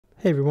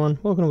Hey everyone,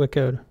 welcome to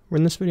WittCode.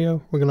 In this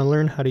video, we're going to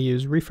learn how to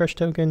use refresh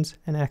tokens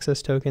and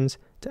access tokens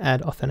to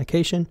add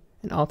authentication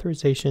and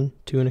authorization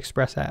to an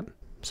Express app.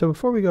 So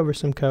before we go over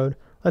some code,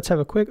 let's have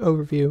a quick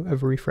overview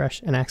of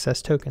refresh and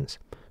access tokens.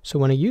 So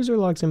when a user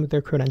logs in with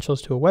their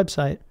credentials to a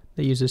website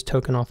that uses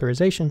token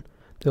authorization,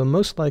 they'll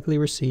most likely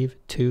receive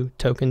two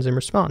tokens in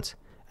response,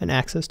 an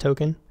access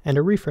token and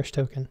a refresh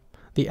token.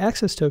 The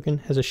access token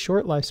has a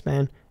short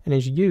lifespan and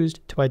is used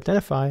to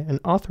identify and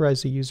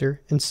authorize the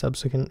user in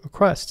subsequent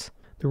requests.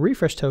 The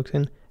refresh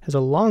token has a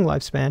long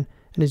lifespan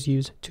and is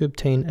used to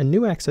obtain a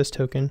new access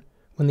token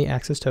when the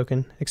access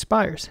token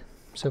expires.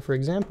 So for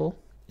example,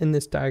 in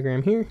this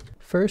diagram here,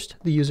 first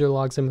the user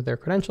logs in with their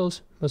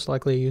credentials, most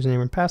likely a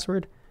username and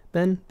password.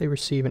 Then they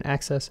receive an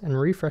access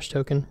and refresh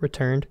token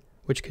returned,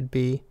 which could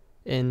be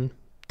in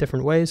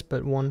different ways,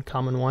 but one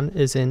common one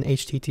is in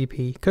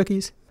HTTP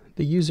cookies.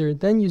 The user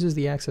then uses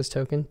the access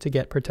token to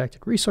get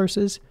protected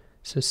resources.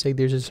 So say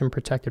there's some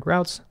protected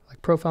routes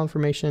like profile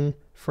information,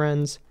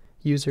 friends,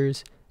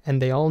 users, and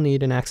they all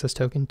need an access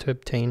token to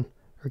obtain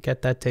or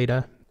get that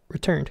data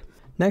returned.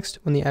 Next,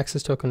 when the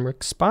access token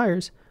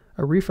expires,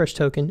 a refresh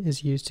token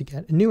is used to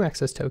get a new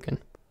access token.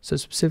 So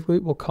specifically,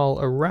 we'll call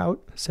a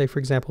route, say for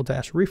example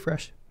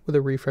 -refresh, with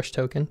a refresh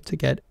token to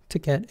get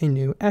a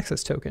new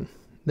access token.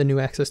 The new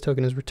access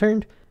token is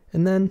returned,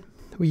 and then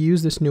we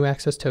use this new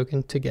access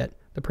token to get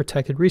the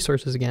protected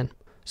resources again.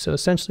 So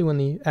essentially, when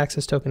the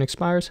access token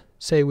expires,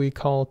 say we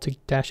call to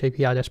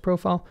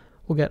 -API-profile,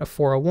 we'll get a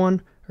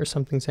 401 or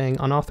something saying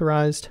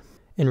unauthorized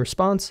in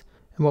response.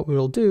 And what we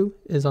will do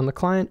is on the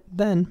client,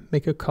 then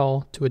make a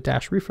call to a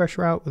 -refresh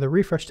route with a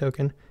refresh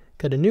token,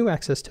 get a new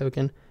access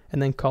token,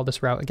 and then call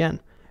this route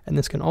again. And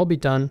this can all be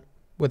done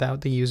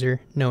without the user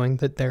knowing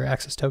that their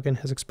access token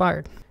has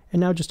expired. And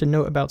now just a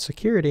note about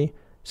security.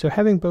 So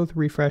having both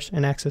refresh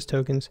and access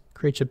tokens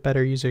creates a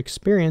better user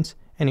experience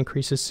and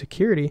increases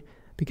security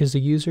because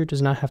the user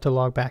does not have to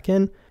log back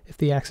in if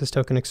the access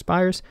token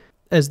expires,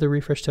 as the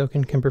refresh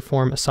token can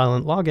perform a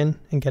silent login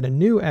and get a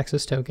new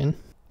access token.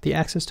 The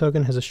access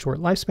token has a short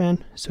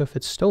lifespan, so if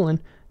it's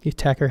stolen, the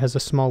attacker has a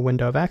small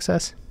window of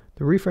access.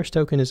 The refresh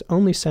token is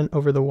only sent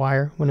over the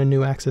wire when a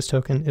new access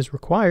token is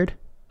required,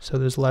 so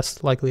there's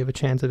less likely of a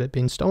chance of it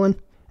being stolen.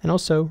 And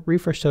also,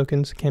 refresh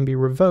tokens can be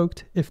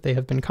revoked if they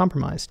have been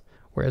compromised,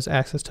 whereas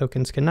access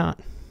tokens cannot.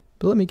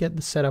 But let me get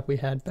the setup we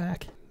had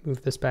back.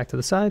 Move this back to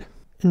the side.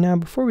 And now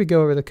before we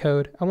go over the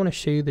code, I want to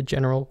show you the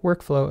general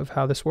workflow of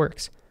how this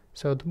works.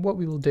 So what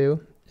we will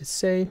do is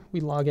say we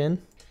log in,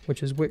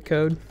 which is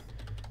WittCode,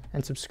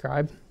 and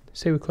subscribe.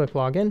 Say we click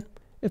login.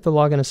 If the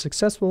login is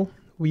successful,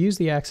 we use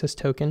the access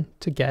token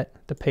to get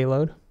the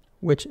payload,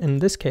 which in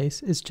this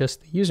case is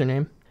just the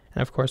username.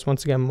 And of course,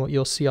 once again,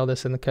 you'll see all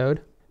this in the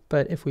code.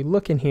 But if we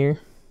look in here,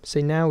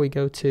 say now we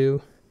go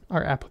to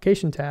our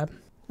application tab,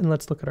 and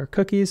let's look at our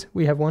cookies.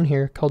 We have one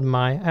here called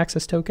my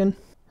access token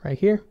right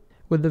here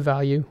with the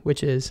value,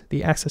 which is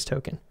the access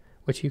token,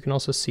 which you can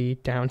also see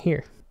down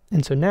here.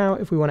 And so now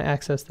if we want to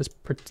access this,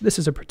 this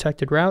is a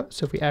protected route.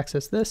 So if we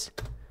access this,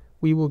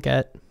 we will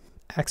get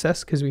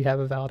access because we have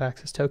a valid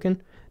access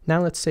token.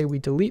 Now let's say we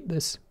delete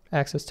this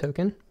access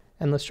token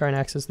and let's try and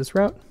access this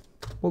route.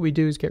 What we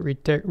do is get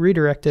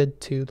redirected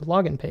to the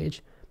login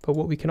page. But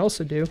what we can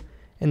also do,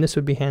 and this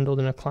would be handled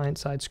in a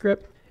client-side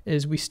script,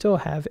 is we still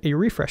have a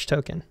refresh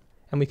token.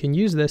 And we can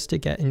use this to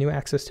get a new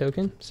access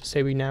token. So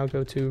say we now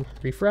go to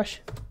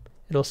refresh,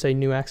 it'll say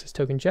new access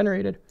token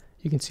generated.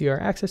 You can see our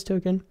access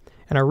token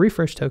and our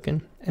refresh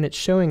token, and it's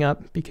showing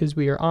up because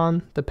we are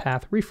on the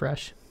path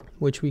refresh,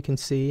 which we can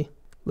see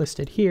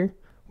listed here,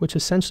 which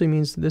essentially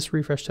means that this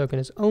refresh token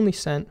is only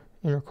sent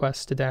in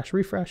requests to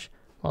 -refresh,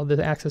 while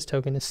the access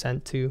token is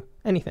sent to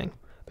anything.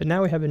 But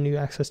now we have a new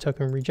access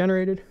token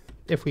regenerated.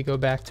 If we go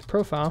back to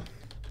profile,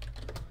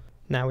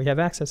 now we have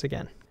access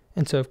again.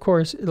 And so of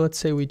course, let's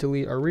say we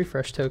delete our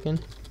refresh token.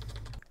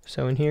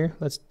 So in here,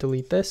 let's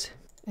delete this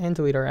and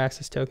delete our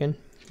access token.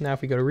 Now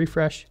if we go to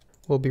refresh,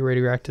 we'll be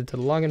redirected to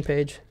the login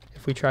page.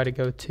 If we try to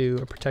go to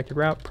a protected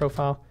route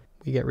profile,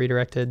 we get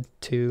redirected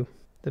to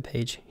the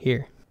page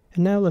here.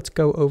 And now let's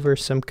go over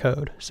some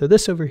code. So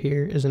this over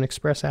here is an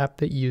Express app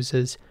that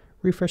uses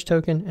refresh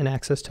token and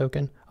access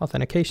token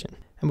authentication.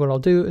 And what I'll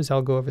do is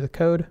I'll go over the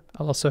code.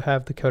 I'll also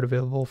have the code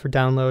available for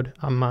download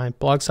on my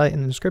blog site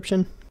in the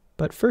description.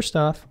 But first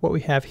off, what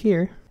we have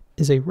here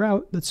is a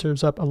route that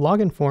serves up a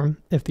login form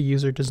if the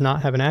user does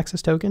not have an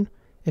access token.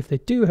 If they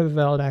do have a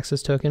valid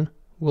access token,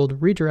 we'll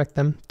redirect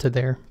them to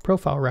their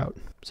profile route.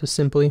 So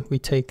simply, we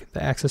take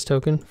the access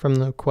token from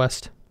the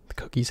request, the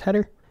cookies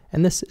header,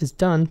 and this is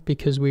done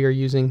because we are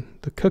using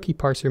the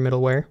cookie-parser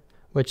middleware,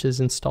 which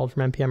is installed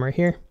from NPM right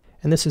here.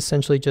 And this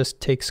essentially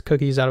just takes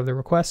cookies out of the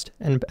request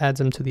and adds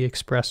them to the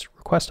Express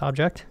request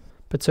object.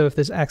 But so if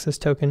this access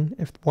token,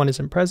 if one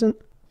isn't present,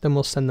 then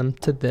we'll send them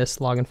to this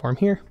login form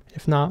here.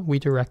 If not, we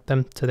direct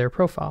them to their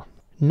profile.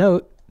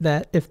 Note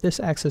that if this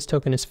access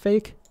token is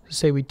fake, so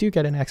say we do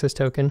get an access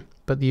token,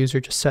 but the user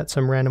just set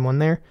some random one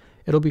there,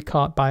 it'll be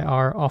caught by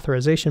our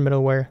authorization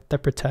middleware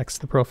that protects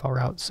the profile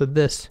route. So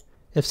this,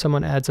 if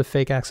someone adds a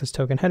fake access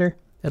token header,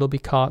 it'll be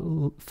caught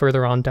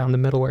further on down the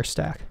middleware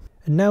stack.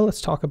 And now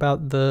let's talk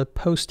about the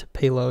post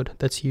payload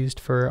that's used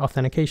for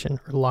authentication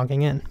or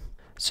logging in.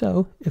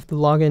 So if the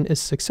login is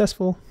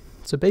successful,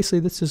 so basically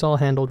this is all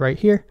handled right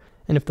here.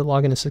 And if the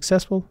login is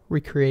successful,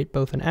 we create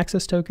both an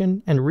access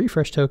token and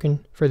refresh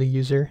token for the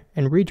user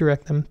and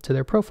redirect them to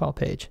their profile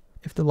page.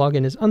 If the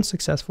login is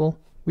unsuccessful,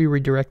 we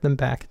redirect them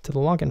back to the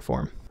login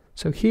form.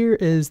 So here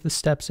is the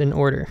steps in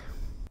order.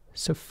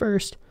 So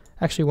first,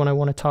 actually what I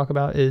want to talk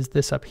about is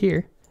this up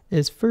here,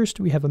 is first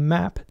we have a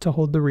map to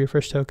hold the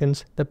refresh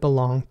tokens that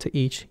belong to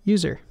each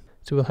user.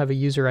 So we'll have a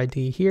user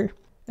ID here,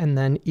 and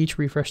then each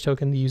refresh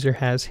token the user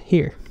has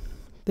here.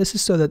 This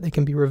is so that they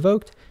can be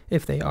revoked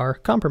if they are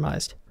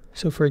compromised.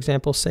 So for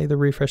example, say the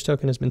refresh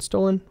token has been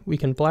stolen, we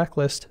can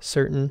blacklist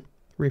certain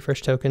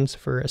refresh tokens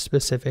for a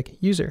specific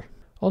user.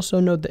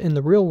 Also note that in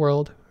the real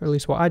world, or at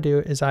least what I do,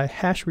 is I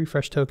hash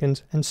refresh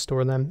tokens and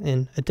store them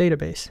in a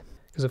database.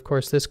 Because of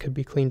course this could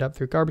be cleaned up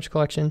through garbage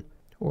collection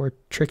or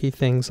tricky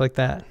things like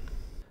that.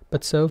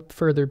 But so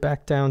further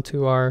back down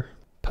to our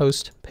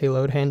post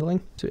payload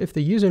handling. So if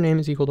the username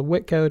is equal to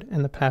WittCode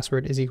and the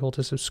password is equal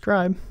to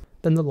subscribe,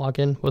 then the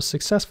login was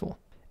successful.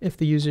 If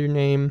the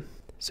username,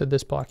 so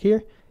this block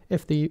here,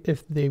 if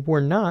they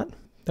were not,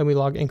 then we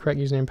log incorrect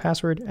username and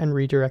password and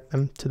redirect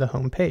them to the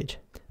home page.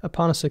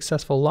 Upon a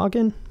successful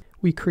login,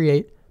 we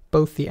create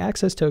both the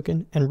access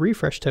token and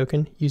refresh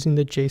token using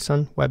the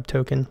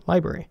JSONwebtoken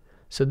library.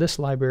 So this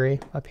library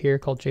up here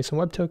called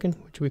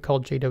JSONwebtoken, which we call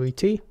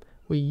JWT,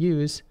 we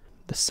use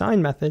the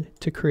sign method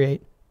to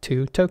create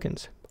two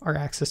tokens, our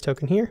access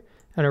token here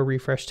and our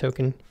refresh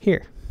token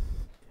here.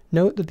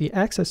 Note that the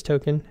access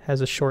token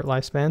has a short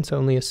lifespan,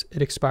 so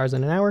it expires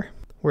in an hour,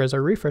 whereas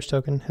our refresh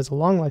token has a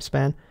long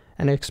lifespan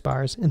and it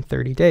expires in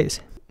 30 days.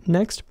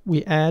 Next,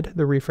 we add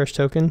the refresh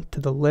token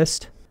to the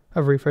list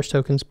of refresh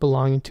tokens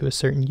belonging to a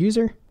certain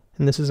user.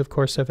 And this is, of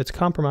course, if it's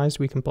compromised,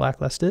 we can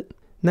blacklist it.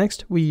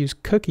 Next, we use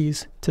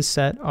cookies to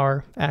set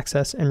our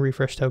access and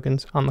refresh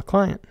tokens on the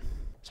client.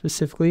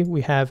 Specifically,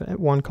 we have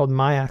one called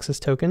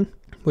myAccessToken,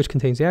 which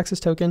contains the access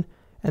token,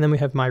 and then we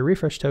have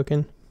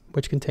myRefreshToken,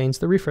 which contains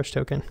the refresh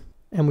token.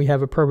 And we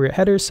have appropriate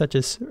headers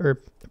or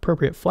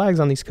appropriate flags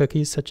on these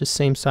cookies, such as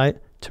same site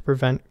to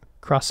prevent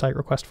cross-site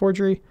request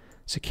forgery,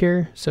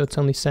 secure, so it's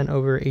only sent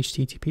over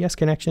HTTPS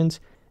connections,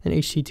 and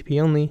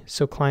HTTP only,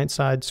 so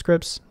client-side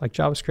scripts like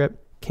JavaScript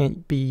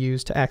can't be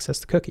used to access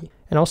the cookie.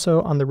 And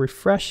also on the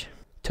refresh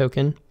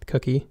token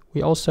cookie,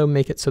 we also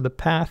make it so the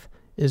path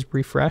is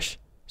refresh.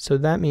 So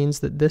that means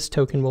that this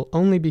token will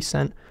only be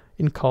sent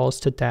in calls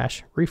to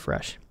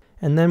 -refresh.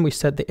 And then we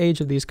set the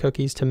age of these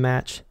cookies to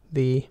match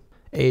the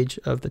age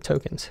of the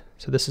tokens.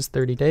 So this is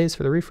 30 days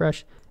for the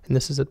refresh, and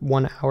this is at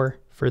 1 hour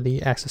for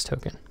the access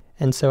token.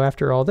 And so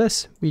after all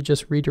this, we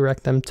just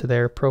redirect them to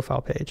their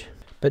profile page.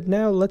 But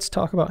now let's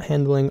talk about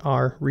handling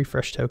our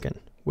refresh token,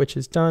 which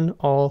is done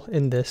all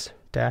in this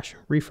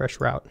 -refresh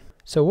route.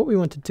 So what we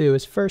want to do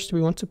is first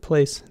we want to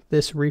place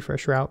this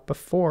refresh route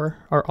before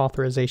our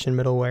authorization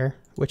middleware,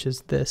 which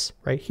is this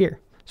right here.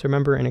 So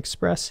remember, in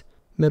Express,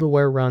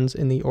 middleware runs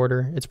in the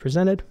order it's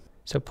presented.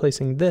 So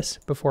placing this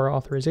before our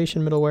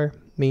authorization middleware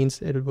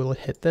means it will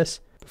hit this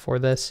before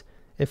this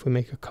if we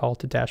make a call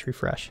to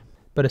 -refresh.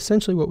 But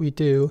essentially what we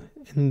do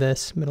in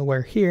this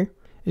middleware here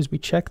is we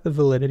check the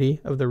validity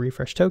of the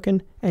refresh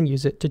token and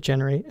use it to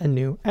generate a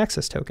new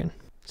access token.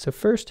 So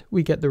first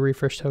we get the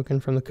refresh token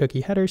from the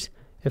cookie headers.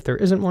 If there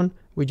isn't one,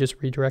 we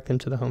just redirect them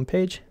to the home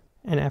page.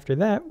 And after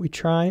that, we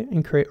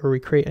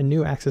create a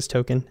new access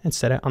token and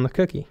set it on the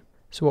cookie.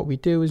 So what we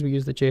do is we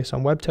use the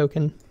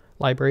JSONwebtoken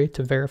library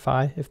to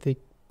verify if the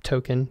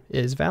token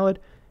is valid,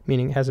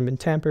 meaning it hasn't been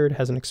tampered,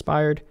 hasn't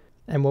expired.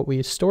 And what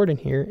we stored in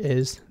here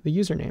is the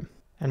username.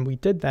 And we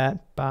did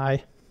that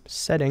by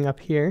setting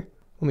up here.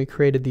 When we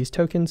created these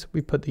tokens,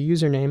 we put the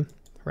username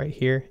right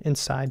here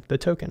inside the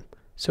token.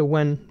 So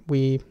when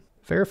we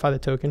verify the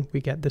token,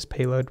 we get this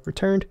payload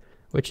returned,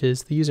 which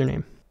is the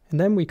username. And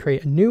then we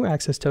create a new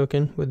access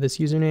token with this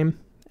username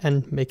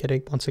and make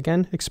it once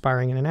again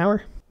expiring in an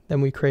hour.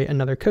 Then we create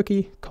another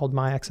cookie called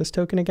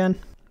myAccessToken again.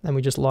 Then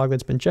we just log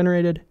that's been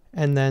generated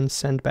and then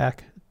send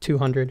back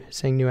 200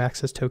 saying new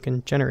access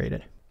token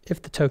generated.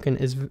 If the token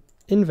is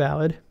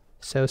invalid,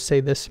 so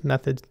say this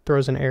method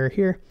throws an error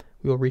here,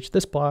 we will reach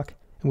this block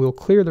and we will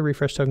clear the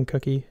refresh token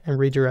cookie and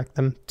redirect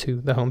them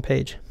to the home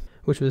page,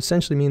 which would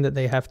essentially mean that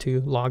they have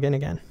to log in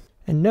again.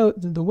 And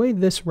note that the way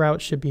this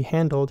route should be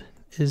handled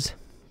is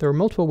there are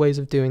multiple ways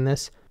of doing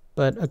this,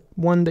 but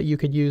one that you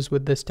could use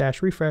with this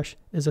 -refresh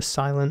is a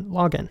silent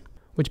login,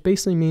 which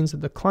basically means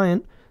that the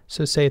client,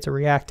 so say it's a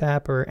React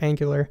app or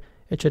Angular,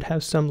 it should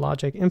have some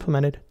logic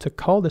implemented to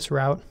call this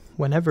route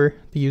whenever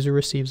the user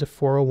receives a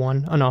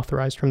 401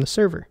 unauthorized from the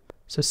server.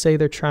 So say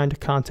they're trying to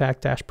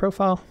contact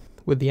 -profile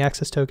with the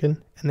access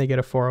token and they get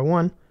a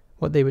 401,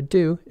 what they would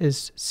do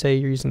is say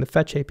you're using the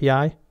fetch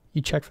API,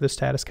 you check for the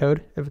status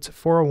code. If it's a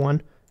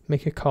 401,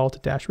 make a call to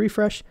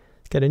 -refresh,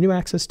 get a new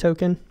access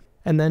token,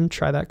 and then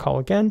try that call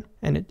again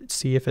and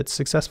see if it's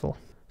successful.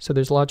 So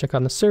there's logic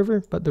on the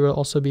server, but there will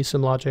also be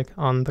some logic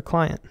on the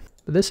client.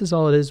 But this is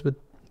all it is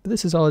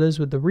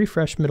with the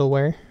refresh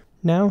middleware.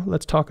 Now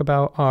let's talk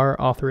about our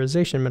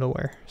authorization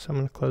middleware. So I'm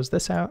going to close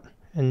this out,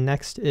 and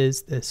next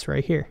is this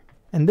right here.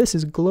 And this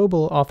is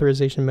global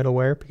authorization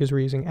middleware because we're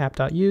using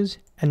app.use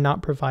and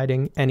not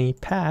providing any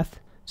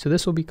path. So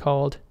this will be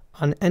called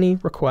on any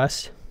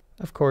request,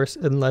 of course,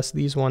 unless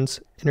these ones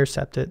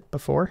intercept it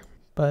before.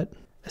 But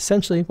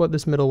essentially what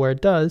this middleware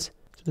does,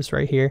 so this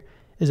right here,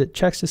 is it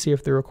checks to see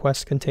if the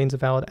request contains a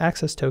valid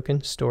access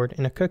token stored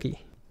in a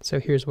cookie.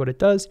 So here's what it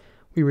does.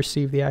 We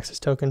receive the access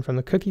token from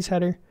the cookies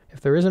header. If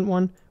there isn't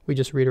one, we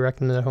just redirect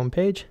them to the home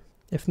page.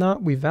 If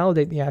not, we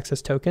validate the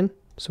access token.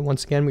 So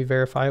once again, we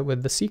verify it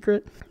with the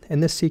secret,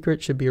 and this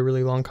secret should be a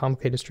really long,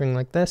 complicated string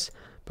like this,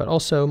 but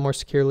also more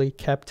securely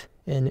kept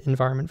in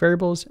environment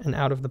variables and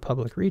out of the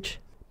public reach.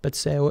 But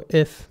so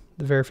if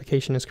the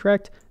verification is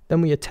correct,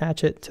 then we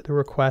attach it to the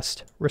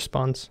request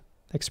response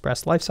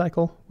express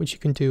lifecycle, which you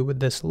can do with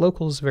this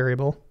locals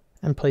variable,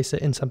 and place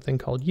it in something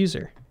called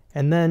user.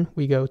 And then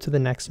we go to the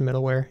next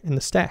middleware in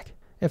the stack.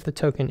 If the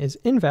token is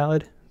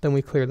invalid, then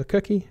we clear the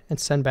cookie and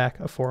send back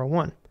a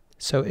 401.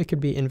 So it could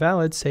be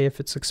invalid, say if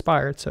it's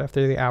expired. So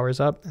after the hour is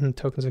up and the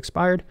token's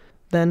expired,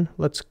 then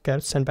let's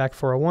send back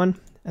 401,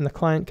 and the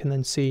client can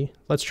then see,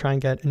 let's try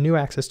and get a new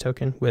access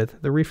token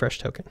with the refresh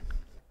token.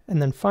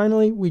 And then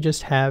finally, we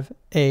just have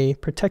a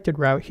protected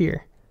route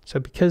here. So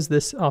because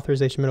this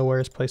authorization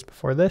middleware is placed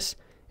before this,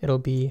 it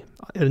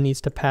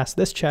needs to pass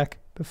this check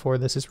before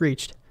this is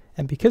reached.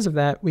 And because of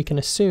that, we can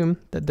assume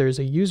that there's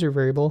a user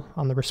variable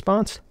on the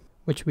response,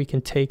 which we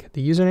can take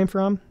the username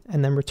from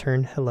and then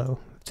return hello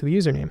to the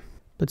username.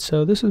 But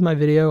so this was my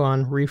video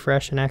on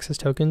refresh and access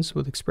tokens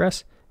with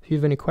Express. If you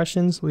have any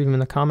questions, leave them in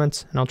the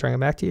comments and I'll try and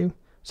get back to you.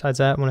 Besides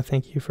that, I want to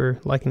thank you for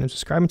liking and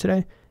subscribing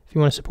today. If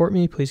you want to support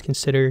me, please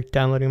consider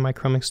downloading my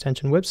Chrome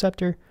extension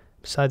WebScepter.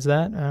 Besides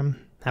that,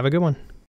 have a good one.